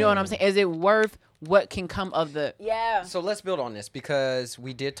know what I'm saying? Is it worth what can come of the... Yeah. So let's build on this, because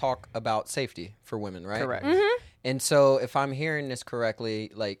we did talk about safety for women, right? Correct. And so if I'm hearing this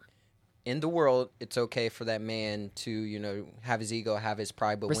correctly, like, in the world, it's okay for that man to, have his ego, have his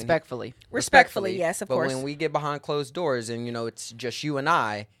pride, but respectfully, yes, of course. But when we get behind closed doors and, it's just you and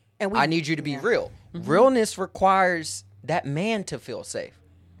I I need you to be real. Realness requires that man to feel safe?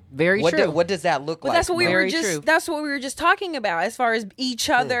 Very What true. what does that look Well, like? that's what we Mo? were Very just. true. That's what we were just talking about. As far as each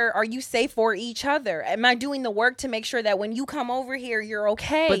other, are you safe for each other? Am I doing the work to make sure that when you come over here, you're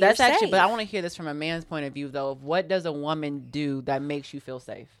okay? But that's you're actually. safe? But I want to hear this from a man's point of view, though. Of what does a woman do that makes you feel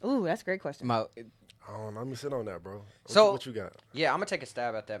safe? Ooh, that's a great question. Mo, I don't know. Let me sit on that, bro. So- what you got? yeah, I'm gonna take a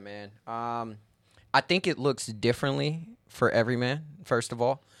stab at that, man. I think it looks differently for every man, first of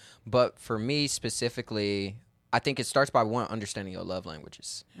all, but for me specifically, I think it starts by one understanding your love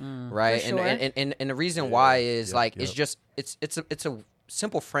languages, right? For sure. And the reason why is Yep, it's yep. just it's a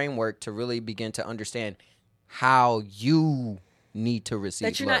simple framework to really begin to understand how you need to receive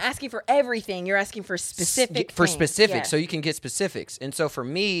That you're love. not asking for everything. You're asking for specific. For things. specifics, Yes. so you can get specifics. And so for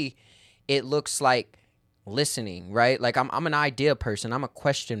me, it looks like listening, right? Like I'm an idea person, I'm a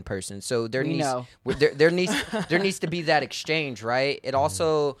question person. So there We needs know. there needs to be that exchange, right? It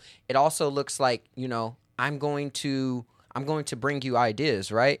also looks like, I'm going to bring you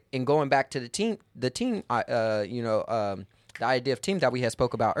ideas, right? And going back to the idea of team that we had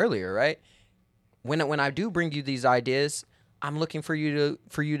spoke about earlier, right? When I do bring you these ideas, I'm looking for you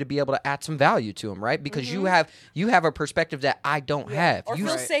to be able to add some value to them, right? Because you have a perspective that I don't have. Or You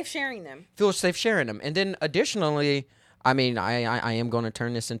feel safe sharing them. feel safe sharing them. And then additionally, I mean, I am going to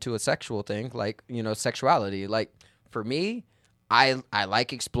turn this into a sexual thing, like, sexuality. Like for me, I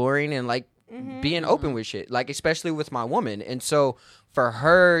like exploring and like being open with shit, like especially with my woman. And so for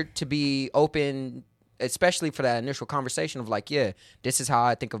her to be open, especially for that initial conversation of like, yeah, this is how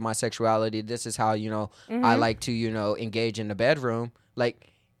I think of my sexuality. This is how, I like to, engage in the bedroom.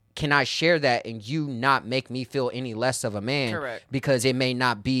 Like, can I share that and you not make me feel any less of a man? Correct. Because it may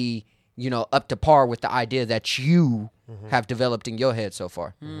not be, up to par with the idea that you have developed in your head so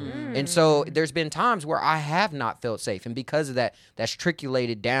far. And so there's been times where I have not felt safe. And because of that, that's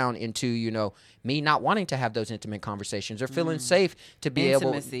trickulated down into, me not wanting to have those intimate conversations or feeling safe to be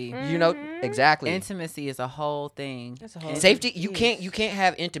Intimacy. able, exactly. Intimacy is a whole thing. That's a whole Safety, you can't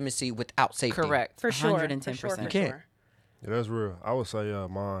have intimacy without safety. Correct. For sure. 110%. For sure. For You can't. sure. Yeah, that's real. I would say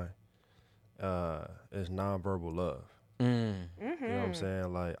mine is nonverbal love. You know what I'm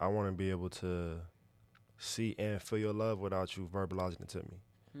saying? Like, I want to be able to see and feel your love without you verbalizing it to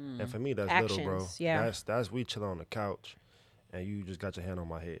me. And for me, that's little, bro. Actions, yeah. That's we chill on the couch, and you just got your hand on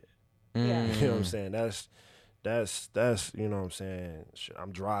my head. Yeah. You know what I'm saying? That's you know what I'm saying?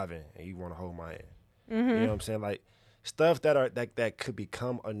 I'm driving, and you want to hold my hand. You know what I'm saying? Like, stuff that could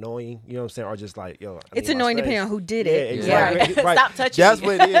become annoying, you know what I'm saying, or just like, yo, It's annoying depending on who did Yeah, it. exactly. Yeah. Right. Stop touching That's me.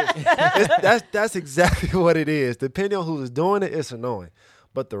 what it is. That's exactly what it is. Depending on who's doing it, it's annoying.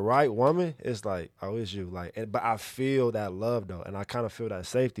 But the right woman, it's like, oh, it's you. Like, but I feel that love though, and I kind of feel that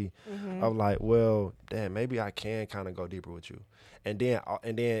safety of like, well, damn, maybe I can kind of go deeper with you. And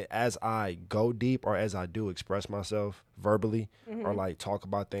then as I go deep, or as I do express myself verbally, or like talk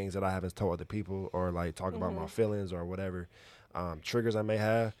about things that I haven't told other people, or like talk about my feelings or whatever triggers I may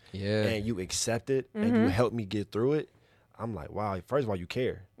have, and you accept it and you help me get through it, I'm like, wow, first of all, you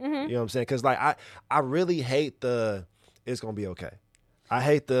care. You know what I'm saying? Because like I really hate the it's gonna be okay. I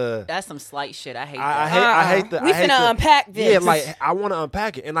hate the That's some slight shit. I hate I that. hate the We I hate finna the- unpack this. Yeah, like I want to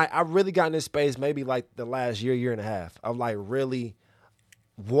unpack it, and like I really got in this space maybe like the last year and a half of like really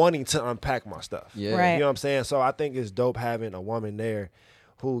wanting to unpack my stuff. Yeah. Right. You know what I'm saying? So I think it's dope having a woman there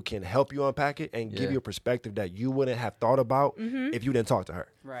who can help you unpack it and give Yeah. you a perspective that you wouldn't have thought about if you didn't talk to her.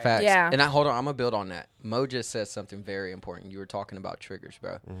 Right. Facts. Yeah. And hold on, I'm gonna build on that. Mo just said something very important. You were talking about triggers,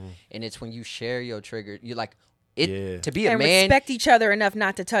 bro. And it's when you share your trigger, you like it Yeah. to be a and man. respect each other enough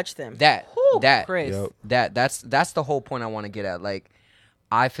not to touch them. that Chris. Yep. that's the whole point I want to get at. Like,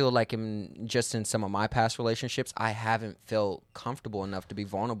 I feel like in some of my past relationships, I haven't felt comfortable enough to be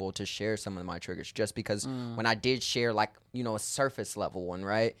vulnerable to share some of my triggers. Just because when I did share, like, a surface level one,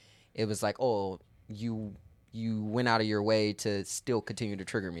 right? It was like, oh, you went out of your way to still continue to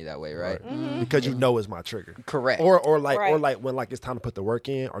trigger me that way, right? Because you know it's my trigger. Correct. Or like Right. when like it's time to put the work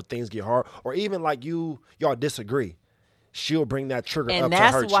in or things get hard, or even like y'all disagree. She'll bring that trigger up And to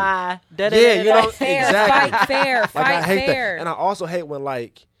hurt that's you. why. Yeah, you know, Fight fair, exactly. fight fair, Like, fight I hate fair. that. And I also hate when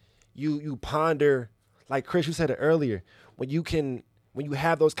like you ponder, like Chris, you said it earlier, when you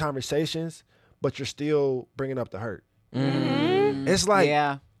have those conversations, but you're still bringing up the hurt. It's like,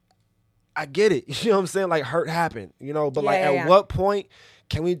 Yeah. I get it. You know what I'm saying? Like, hurt happened, but like Yeah, at yeah. what point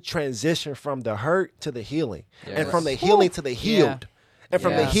can we transition from the hurt to the healing, Yes. and from the healing to the healed, and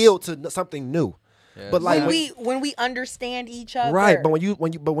from the Yes. healed to something new? But like when we understand each other. right, but when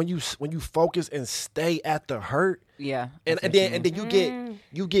you focus and stay at the hurt, Yeah. And then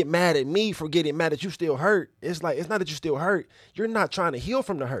you get mad at me for getting mad that you still hurt. It's like, it's not that you still hurt. You're not trying to heal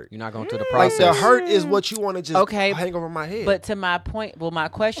from the hurt. You're not going through the Like, process. the hurt is what you want to just Okay, hang over my head. But to my point, well, my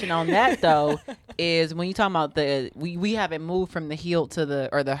question on that though is when you talking about we haven't moved from the healed to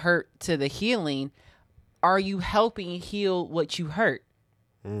the hurt to the healing. Are you helping heal what you hurt?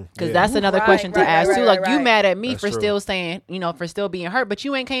 Because that's another question to ask too. Like, you mad at me That's for true. still saying, for still being hurt, but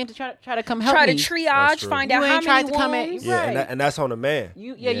you ain't came to try to come help me. Try to triage, find You out ain't how tried many to come at- wounds. yeah, right. and that's on the man.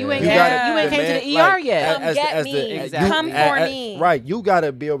 You ain't You came, gotta- you ain't the came man, to the ER like, yet. Come get me. Exactly. Come for me. Right, you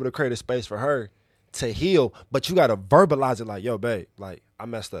gotta be able to create a space for her to heal, but you gotta verbalize it like, yo, babe, like, I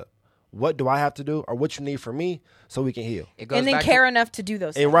messed up. What do I have to do, or what you need from me so we can heal? It goes And then back care enough to do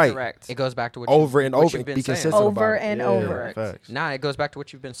those things. And right, Correct. It goes back to what over and what over, you've been be saying. consistent Over about it. and Yeah, over. Facts. Nah, it goes back to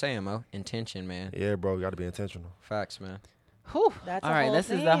what you've been saying, Mo. Intention, man. Yeah, bro, you gotta be intentional. Facts, man. Whew. That's All a right, whole this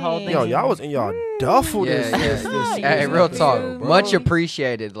is the whole thing. thing. Yo, y'all was in y'all duffel Yeah, this yeah. this Yeah, Hey, season. real you talk. do, bro. Much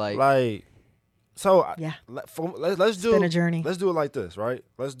appreciated. Like, So Yeah. let's do been a journey. Let's do it like this, right?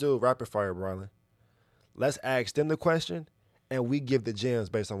 Let's do rapid fire, Brylan. Let's ask them the question, and we give the gems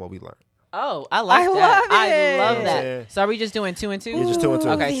based on what we learned. Oh, I like I that. love I it. love Yeah. that. So are we just doing 2 and 2? Yeah, just 2 and 2.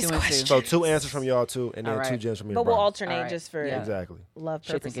 Okay, These 2 and 2. questions. So 2 answers from y'all two, and then All right. 2 gems from me. But and we'll Brylan. alternate All right. just for Yeah. Exactly. love Shits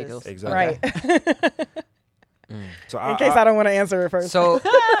and purposes. giggles. Exactly. Right. So In case I don't want to answer it first. so,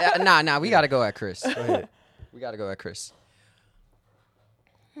 nah, we got to go at Chris. go ahead. We got to go at Chris.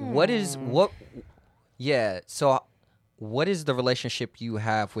 So what is the relationship you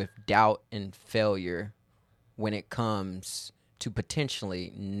have with doubt and failure when it comes to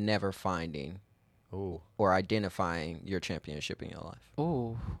potentially never finding Ooh. or identifying your championship in your life?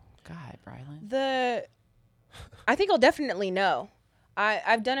 Ooh, God, Brylan. I think I'll definitely know.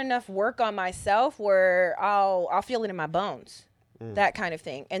 I've done enough work on myself where I'll feel it in my bones, that kind of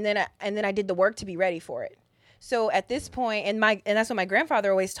thing, and then I did the work to be ready for it. So at this point, and that's what my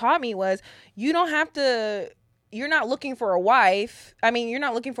grandfather always taught me was, you don't have to. You're not looking for a wife. I mean, you're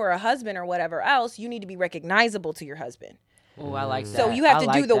not looking for a husband or whatever else. You need to be recognizable to your husband. Ooh, I like that. So you have I to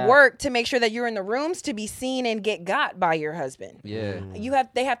like do the that. work to make sure that you're in the rooms to be seen and get got by your husband. Yeah.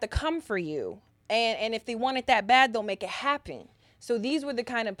 They have to come for you, and if they want it that bad, they'll make it happen. So these were the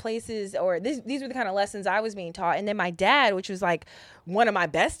kind of places, or these were the kind of lessons I was being taught. And then my dad, which was like one of my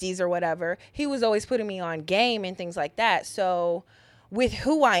besties or whatever, he was always putting me on game and things like that. So with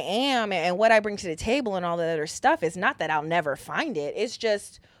who I am and what I bring to the table and all that other stuff, it's not that I'll never find it. It's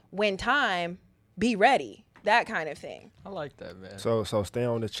just when time, be ready, that kind of thing. I like that, man. So stay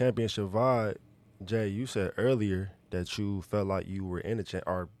on the championship vibe. Jay, you said earlier that you felt like you were in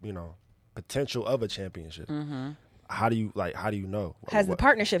a potential of a championship. Mm-hmm. How do you know? Has the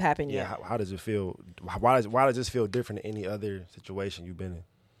partnership happened Yeah. yet? How does it feel? Why does this feel different than any other situation you've been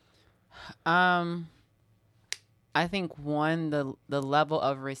in? I think the level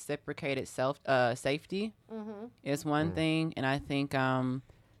of reciprocated safety is one thing, and I think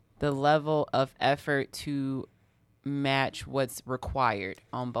the level of effort to match what's required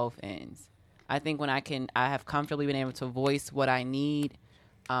on both ends. I think when I have comfortably been able to voice what I need,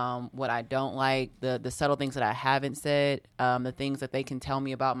 what I don't like, the subtle things that I haven't said, the things that they can tell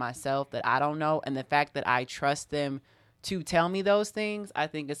me about myself that I don't know, and the fact that I trust them to tell me those things, I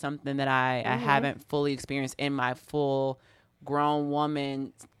think is something that I haven't fully experienced in my full grown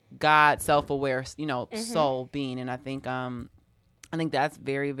woman, God, self-aware, soul being. And I think that's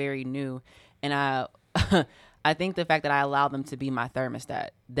very, very new. And I think the fact that I allow them to be my thermostat,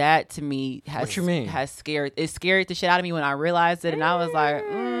 that to me What you mean? It scared the shit out of me when I realized it. And I was like,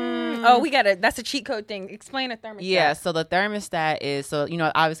 Oh, that's a cheat code thing. Explain a thermostat. Yeah, so the thermostat is,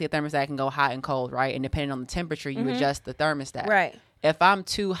 obviously a thermostat can go hot and cold, right? And depending on the temperature, you adjust the thermostat. Right. If I'm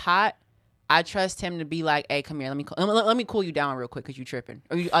too hot, I trust him to be like, hey, come here, let me cool you down real quick because you tripping.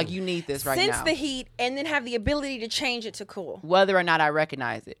 Or you need this right now. Sense the heat and then have the ability to change it to cool. Whether or not I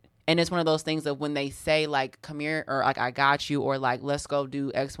recognize it. And it's one of those things of when they say, like, come here, or like, I got you, or like, let's go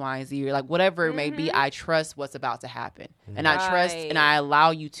do X, Y, and Z, or like whatever it may be, I trust what's about to happen. And I trust and I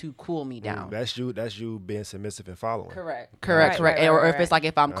allow you to cool me down. That's you being submissive and following. Correct. Right, Or if it's like,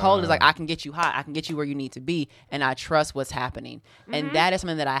 if I'm cold, it's like, I can get you hot. I can get you where you need to be. And I trust what's happening. And that is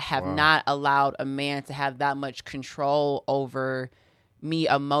something that I have not allowed a man to have that much control over me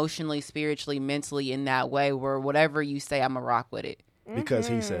emotionally, spiritually, mentally in that way where whatever you say, I'm going to rock with it. Because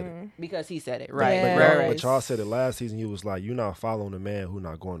he said it. Because he said it, right? Yeah. But y'all said it last season. You was like, you're not following a man who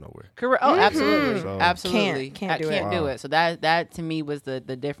not going nowhere. Correct. Oh, absolutely, So- absolutely. Can't I do can't it. do Wow. it. So that to me was the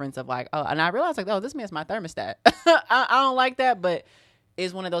difference of like, oh, and I realized like, oh, this man's my thermostat. I don't like that, but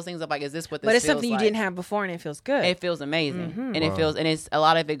it's one of those things of like, is this what this? But it's feels something you like? didn't have before and it feels good. It feels amazing, and it feels, and it's a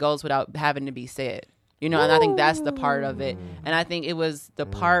lot of it goes without having to be said. You know, and I think that's the part of it. And I think it was the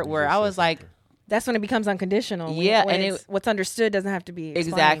part where I was like, that's when it becomes unconditional. Yeah, when and what's understood doesn't have to be explained.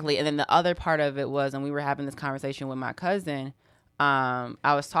 Exactly. And then the other part of it was, and we were having this conversation with my cousin, I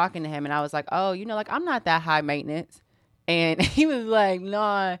was talking to him and I was like, oh, you know, like I'm not that high maintenance. And he was like,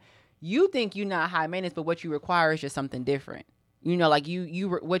 nah, you think you're not high maintenance, but what you require is just something different. You know, like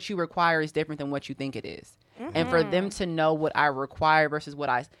what you require is different than what you think it is. And for them to know what I require versus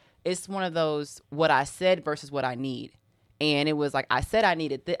it's one of those, what I said versus what I need. And it was like, I said I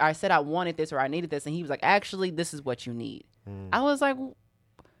needed I said I wanted this or I needed this. And he was like, actually, this is what you need. I was like,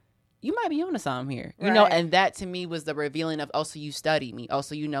 you might be onto something here. You know, and that to me was the revealing of, oh, so you studied me. Oh,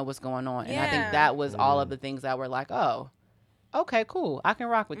 so you know what's going on. And I think that was all of the things that were like, oh, okay, cool. I can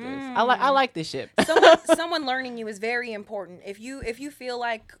rock with this. I like this shit. Someone learning you is very important. If you feel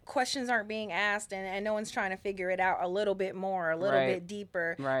like questions aren't being asked and no one's trying to figure it out a little bit more, a little bit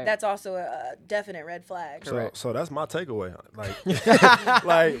deeper, that's also a definite red flag. So that's my takeaway.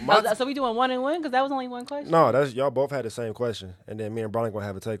 So we doing 1 and 1 because that was only one question. No, that's y'all both had the same question, and then me and Brian gonna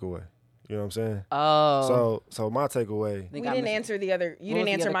have a takeaway. You know what I'm saying? Oh. So my takeaway. We didn't answer the other. You didn't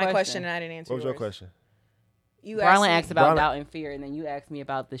answer my question, and I didn't answer. What was your question? Brian asked about doubt and fear, and then you asked me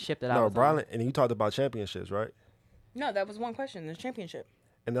about the ship that I was Brian, on. and you talked about championships, right? No, that was one question, the championship.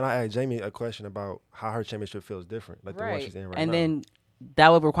 And then I asked Jamie a question about how her championship feels different, like the one she's in right now. And then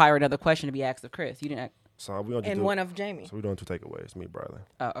that would require another question to be asked of Chris. You didn't ask. So we and one of Jamie. So we're doing 2 takeaways, me, Brian.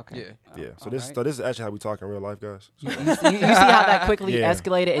 Oh, okay. Yeah. So this is actually how we talk in real life, guys. You see how that quickly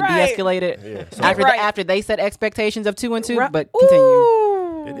escalated and de-escalated? Yeah. So After they set expectations of 2 and 2, but continue.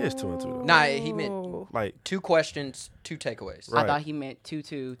 It is 2 and 2. Though. Nah, he meant like 2 questions, 2 takeaways. Right. I thought he meant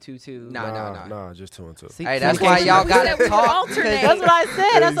 2-2, 2-2. Nah, just 2 and 2. See, hey, that's why y'all got to talk. That's what I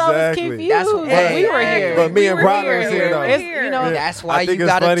said. That's why I was confused. We were here. But me and Brian was here, though. You know, that's why you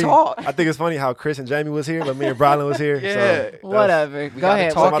got to talk. I think it's funny how Chris and Jamie was here, but me and Brian was here. Yeah. So whatever. Go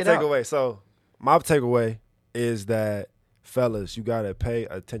ahead. So my it out. takeaway. So my takeaway is that, fellas, you gotta pay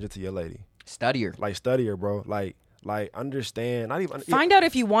attention to your lady. Study her. Like study her, bro. Like understand. Not even find out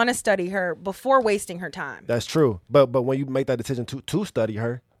if you want to study her before wasting her time. That's true. But when you make that decision to study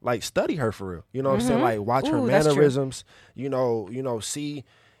her, like study her for real. You know what I'm saying? Like watch her mannerisms. You know, see,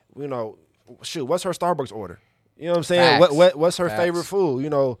 shoot, what's her Starbucks order? You know what I'm saying? Facts. What's her Facts. favorite food? You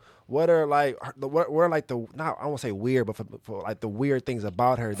know, what are like what are like the not I won't say weird, but for like the weird things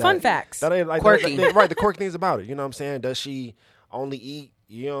about her. Fun facts. That ain't like quirky. Right, the quirky things about her. You know what I'm saying? Does she only eat,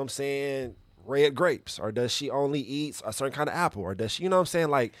 you know what I'm saying, red grapes, or does she only eat a certain kind of apple, or does she, you know what I'm saying,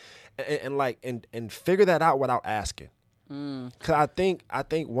 like and figure that out without asking. Cause I think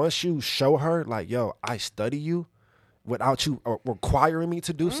once you show her like, yo, I study you without you requiring me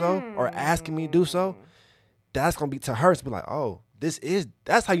to do so or asking me to do so, that's gonna be to her to be like, oh,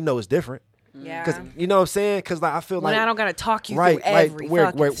 that's how you know it's different. Yeah. Cause you know what I'm saying? Cause like I feel when like I don't gotta talk you right, through every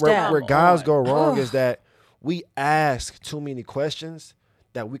like fucking step. where guys go wrong is that we ask too many questions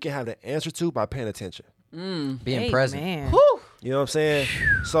that we can have the answer to by paying attention. Being present. Man. You know what I'm saying?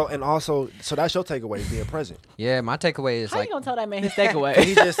 So that's your takeaway, being present. Yeah, my takeaway is How like you gonna tell that man his takeaway?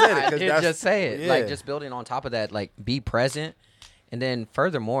 He just said it. I 'cause did that's- just say it. yeah. Like just building on top of that, like be present. And then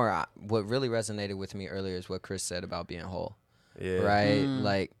furthermore, what really resonated with me earlier is what Chris said about being whole. Yeah. Right?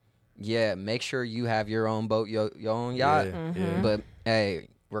 Like, yeah, make sure you have your own boat, your own yacht. Yeah. But hey,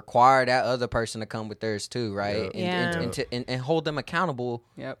 require that other person to come with theirs too, right? Yep. And hold them accountable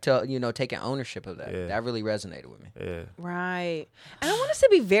to taking ownership of that. Yeah. That really resonated with me. Yeah. Right. And I want us to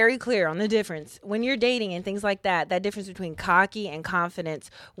be very clear on the difference when you're dating and things like that difference between cocky and confidence,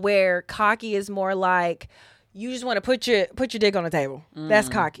 where cocky is more like you just want to put your dick on the table. That's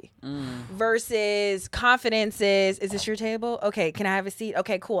cocky. Versus confidence is this your table? Okay, can I have a seat?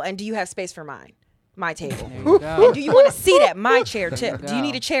 Okay, cool. And do you have space for my table? There you go. And do you want a seat at my chair too? Do you go.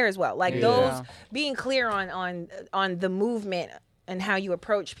 need a chair as well? Like There you those go. being clear on the movement and how you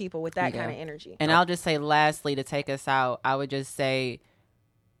approach people with that Yeah. kind of energy. And I'll just say lastly, to take us out, I would just say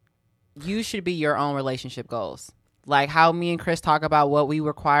you should be your own relationship goals. Like how me and Chris talk about what we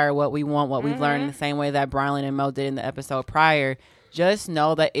require, what we want, what we've learned in the same way that Brian and Mo did in the episode prior. Just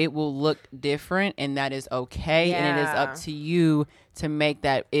know that it will look different and that is okay. And it is up to you to make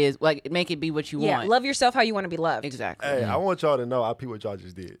it be what you want. Love yourself how you want to be loved. Exactly. Hey, I want y'all to know I peeped what y'all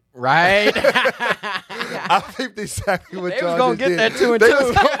just did. Right? I peeped exactly what They was y'all gonna just get did. that 2 and They 2.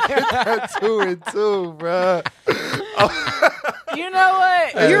 was gonna get that 2 and 2, bro. You know what?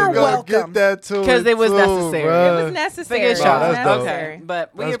 Hey, You're we gotta welcome. Get that too. 'Cause it was necessary. bruh. It was necessary. Figure it out. that's dope. necessary.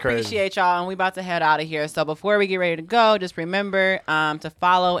 But we That's appreciate y'all, and we about to head out of here. So before we get ready to go, just remember to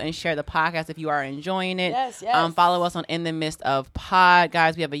follow and share the podcast if you are enjoying it. Yes, yes. Follow us on In the Midst of Pod,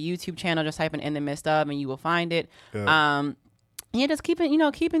 guys. We have a YouTube channel. Just type in the Midst of, and you will find it. Yeah. Yeah, just keep in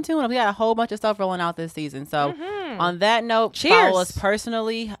tune. We got a whole bunch of stuff rolling out this season. So on that note, Cheers. follow us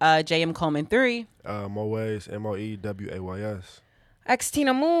personally, JM Coleman 3. Moeways, MOEWAYS.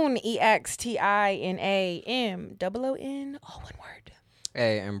 Xtina Moon, EXTINAMOON, all one word.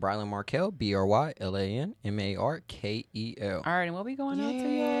 Hey, and Brylan Markel, BRYLANMARKEL. All right, and what we going out to?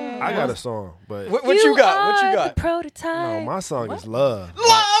 Yeah. I got a song, but What you got? What you are got? The prototype. no, my song is Love.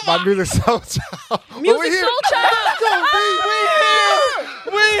 By Music Soul Child. Music Soul Child.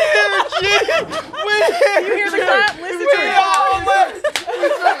 We here, G. We here. You hear the clap? Listen to it.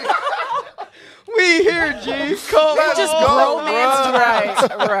 We here, G. Come on. Just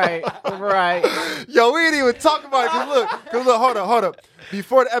Right. Yo, we didn't even talk about it. Cause look, hold up.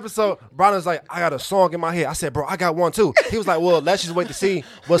 Before the episode, Brian was like, I got a song in my head. I said, bro, I got one too. He was like, well, let's just wait to see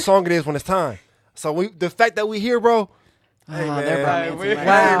what song it is when it's time. So the fact that we here, bro. Hey, man. They're romantic. Hey,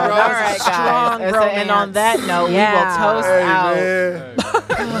 Wow. bro, All this is right, strong guys. bromance. And on that note, Yeah. we will toast out. Hey,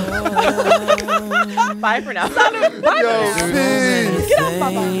 man. Bye for now. Yo, Many peace.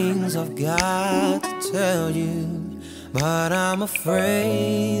 things I've got to tell you, but I'm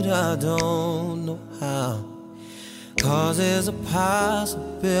afraid I don't know how. 'Cause there's a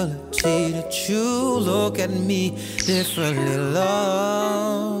possibility that you look at me differently,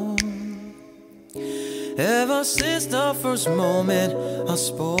 love. Ever since the first moment I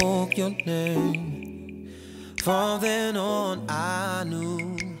spoke your name, from then on I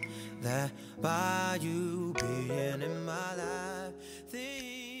knew that by you being in my life